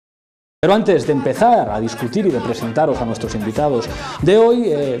Pero antes de empezar a discutir y de presentaros a nuestros invitados de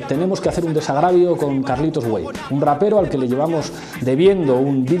hoy, tenemos que hacer un desagravio con Carlitos Wey, un rapero al que le llevamos debiendo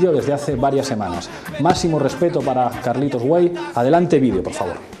un vídeo desde hace varias semanas. Máximo respeto para Carlitos Wey. Adelante vídeo, por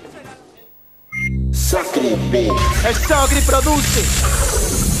favor. El Socri produce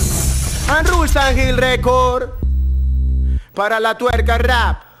San Record para la TuerKa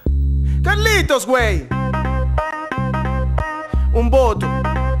Rap. Carlitos Wey, un voto.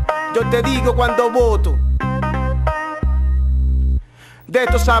 Yo te digo cuando voto. De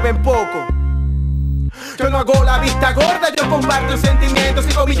esto saben poco. Yo no hago la vista gorda, yo comparto el sentimiento.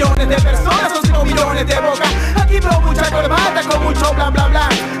 5 millones de personas son 5 millones de bocas. Aquí veo mucha corbata con mucho bla bla bla,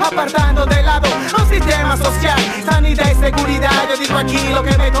 apartando de lado un sistema social, sanidad y seguridad. Yo digo aquí lo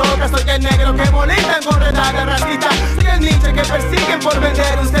que me toca. Soy el negro que molestan con redadas racistas. Soy el niche que persiguen por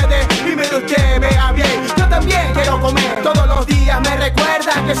vender un CD. Y mire usted, vea bien, yo también quiero comer. Todos los días me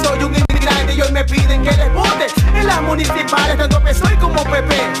recuerdan que soy un inmigrante y hoy me piden que les vote en las municipales, tanto PSOE como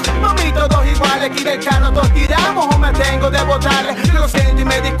PP. Mami, todos iguales, aquí del carro todos tiramos o me tengo de votarle. Yo lo siento y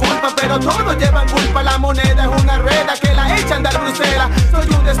me disculpan, pero todos llevan culpa. La moneda es una rueda que la echan de Bruselas. Soy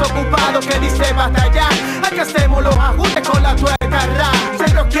un desocupado que dice basta ya. Aquí hacemos los ajustes con la TuerKa Rap.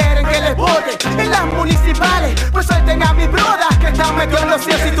 Si ellos quieren que les vote en las municipales, pues suelten a mis brodas que están metidos en los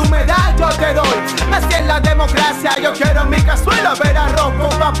cielos. Si tú me das, yo te doy. Así es la democracia. Yo quiero en mi cazuela ver arroz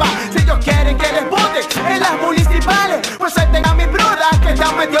con papá. Si ellos quieren que les vote en las municipales, pues suelten a mis brodas que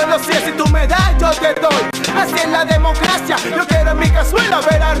están metidos en los cielos. Si tú me das, yo te doy. Así es la democracia. Yo quiero en mi cazuela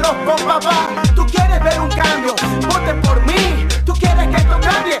ver arroz con papá. Tú quieres ver un cambio, vote por mí. Tú quieres que esto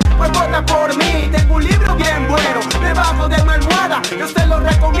cambie, pues vota por mí. Tengo un libro bien bueno debajo de mi almohada. Yo se lo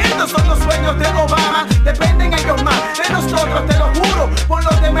recomiendo, son los sueños de Obama. Dependen ellos más de nosotros, te lo juro. Por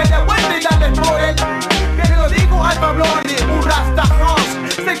los de media vuelta y dale por él. Que te lo digo al Pablo, un rasta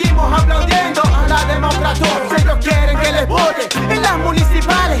host. Seguimos aplaudiendo a la democracia. Si ellos quieren que les vote en las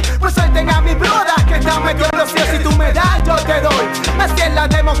municipales, pues suelten a mis brodas que están metidos en los cielos. Si tú me das, yo te doy. Así es la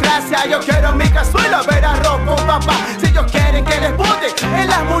democracia. Yo quiero en mi cazuela ver arroz con papá. Si ellos quieren que les vote en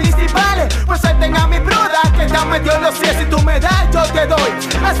las municipales, pues suelten a mis brodas que están metidos en los cielos. Si tú me das, yo te doy.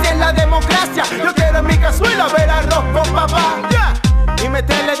 Así es la democracia. Yo quiero en mi cazuela ver arroz con papá. Yeah. Y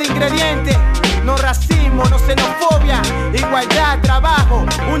meterle de ingredientes, no racismo, no xenofobia, igualdad, trabajo,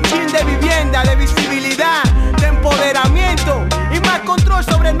 un chin de vivienda, de visibilidad, de empoderamiento y más control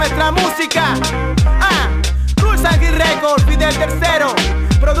sobre nuestra música. San Record, Fidel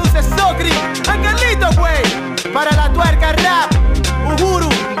III, produce Socri, Carlitos Wey, para la